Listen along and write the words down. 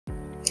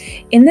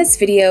In this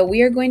video,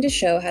 we are going to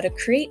show how to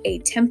create a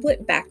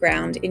template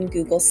background in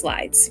Google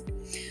Slides.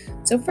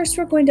 So first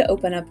we're going to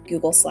open up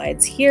Google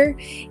Slides here,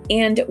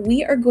 and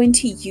we are going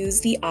to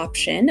use the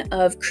option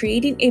of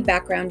creating a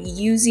background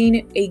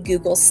using a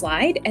Google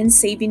slide and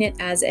saving it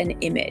as an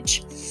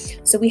image.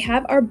 So we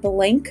have our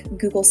blank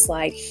Google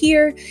slide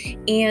here,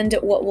 and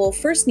what we'll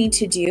first need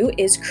to do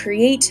is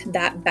create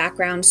that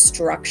background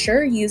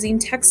structure using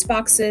text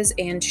boxes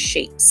and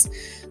shapes.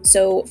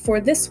 So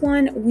for this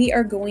one, we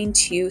are going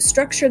to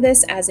structure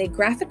this as a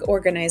graphic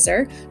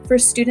organizer for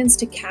students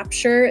to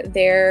capture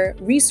their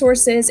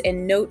resources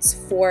and notes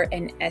for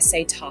an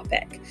essay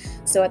topic.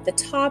 So at the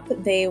top,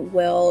 they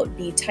will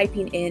be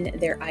typing in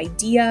their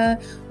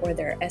idea or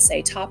their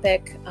essay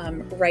topic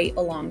right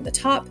along the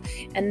top,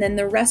 and then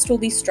the rest will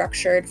be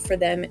structured for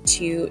them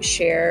to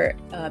share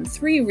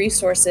 3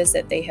 resources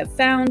that they have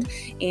found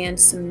and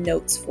some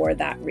notes for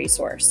that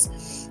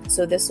resource.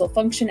 So this will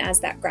function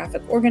as that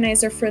graphic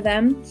organizer for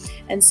them.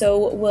 And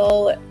so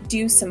we'll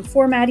do some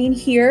formatting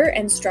here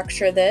and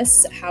structure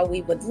this how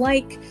we would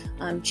like,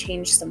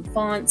 change some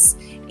fonts,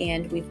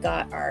 and we've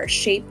got our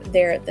shape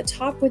there at the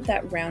top with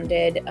that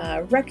rounded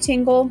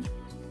rectangle.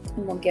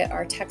 And we'll get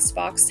our text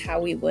box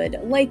how we would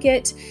like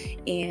it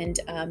and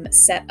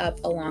set up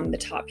along the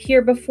top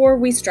here before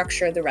we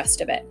structure the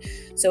rest of it.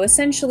 So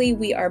essentially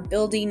we are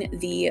building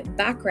the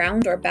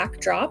background or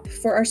backdrop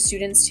for our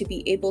students to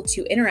be able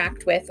to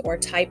interact with or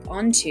type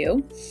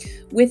onto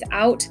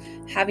without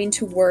having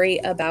to worry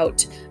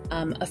about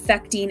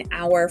affecting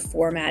our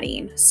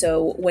formatting.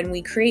 So when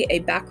we create a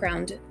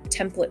background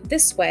template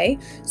this way,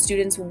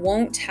 students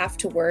won't have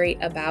to worry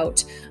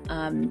about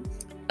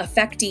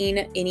affecting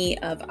any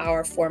of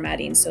our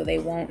formatting. So they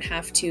won't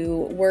have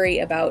to worry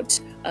about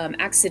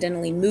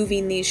accidentally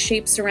moving these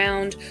shapes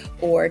around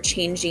or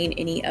changing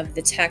any of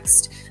the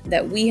text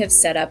that we have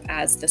set up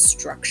as the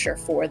structure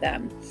for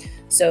them.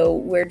 So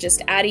we're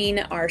just adding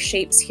our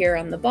shapes here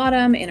on the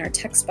bottom and our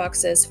text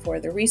boxes for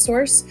the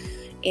resource.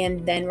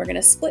 And then we're going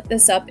to split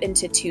this up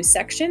into 2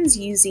 sections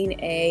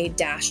using a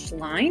dashed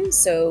line.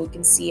 So you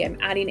can see I'm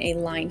adding a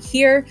line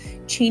here,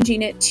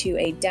 changing it to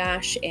a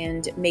dash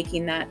and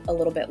making that a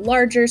little bit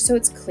larger so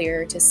it's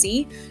clearer to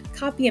see.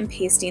 Copy and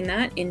pasting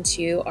that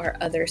into our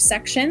other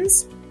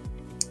sections,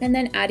 and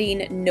then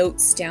adding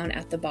notes down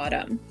at the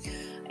bottom.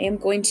 I am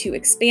going to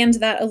expand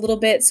that a little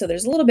bit so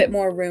there's a little bit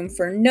more room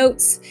for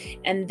notes,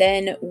 and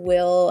then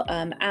we'll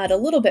add a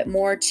little bit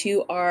more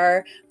to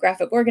our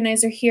graphic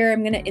organizer here.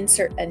 I'm going to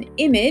insert an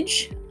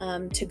image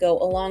to go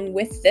along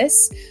with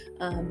this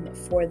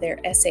for their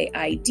essay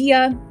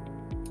idea.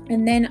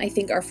 And then I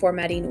think our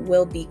formatting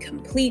will be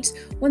complete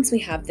once we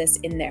have this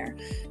in there.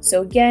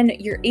 So again,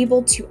 you're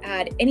able to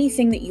add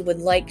anything that you would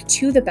like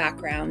to the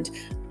background.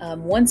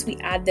 Once we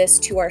add this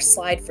to our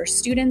slide for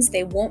students,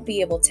 they won't be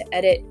able to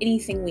edit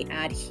anything we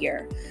add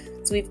here.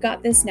 So we've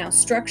got this now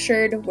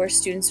structured where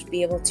students would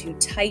be able to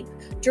type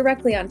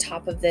directly on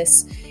top of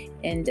this.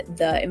 And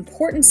the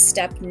important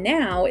step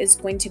now is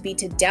going to be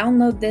to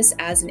download this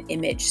as an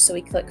image. So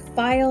we click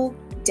File,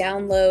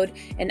 Download,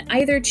 and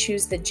either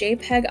choose the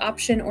JPEG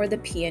option or the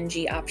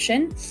PNG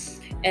option,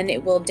 and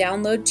it will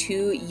download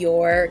to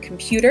your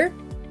computer.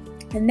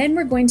 And then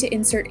we're going to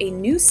insert a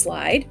new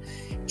slide,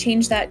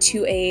 change that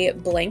to a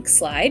blank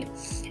slide,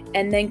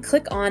 and then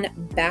click on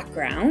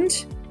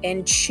Background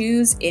and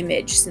choose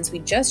Image. Since we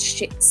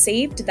just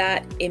saved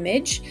that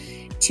image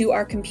to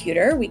our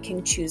computer, we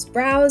can choose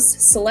Browse,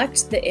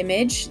 select the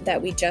image that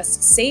we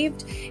just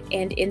saved,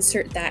 and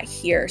insert that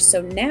here.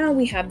 So now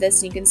we have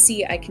this, and you can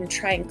see I can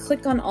try and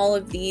click on all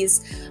of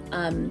these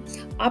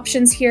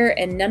options here,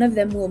 and none of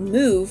them will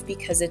move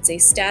because it's a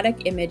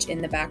static image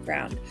in the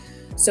background.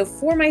 So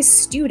for my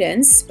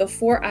students,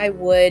 before I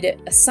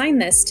would assign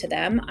this to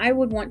them, I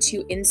would want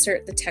to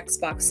insert the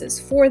text boxes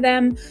for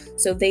them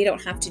so they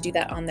don't have to do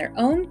that on their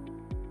own.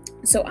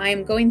 So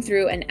I'm going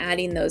through and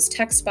adding those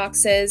text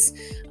boxes.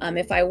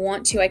 If I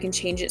want to, I can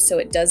change it so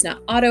it does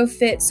not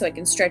auto-fit, so I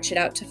can stretch it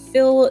out to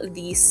fill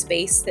the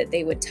space that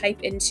they would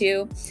type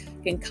into.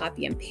 You can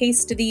copy and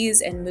paste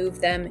these and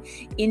move them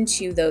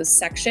into those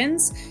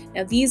sections.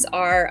 Now these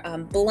are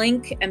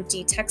blank,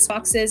 empty text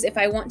boxes. If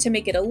I want to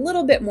make it a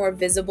little bit more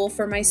visible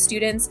for my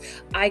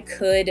students, I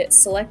could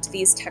select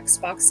these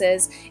text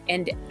boxes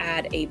and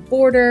add a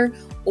border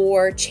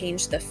or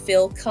change the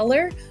fill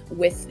color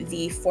with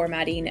the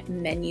formatting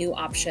menu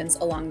options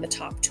along the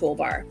top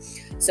toolbar.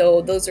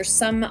 So those are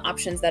some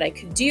options that I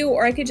could do,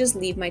 or I could just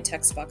leave my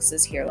text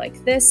boxes here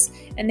like this,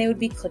 and they would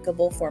be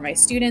clickable for my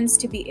students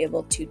to be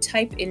able to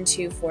type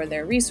into for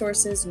their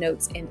resources,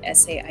 notes, and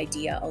essay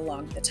idea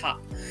along the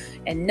top.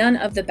 And none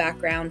of the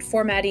background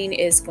formatting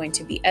is going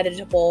to be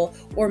editable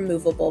or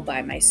movable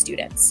by my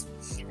students.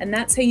 And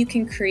that's how you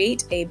can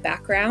create a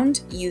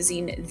background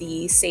using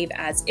the Save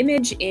As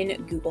image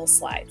in Google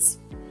Slides.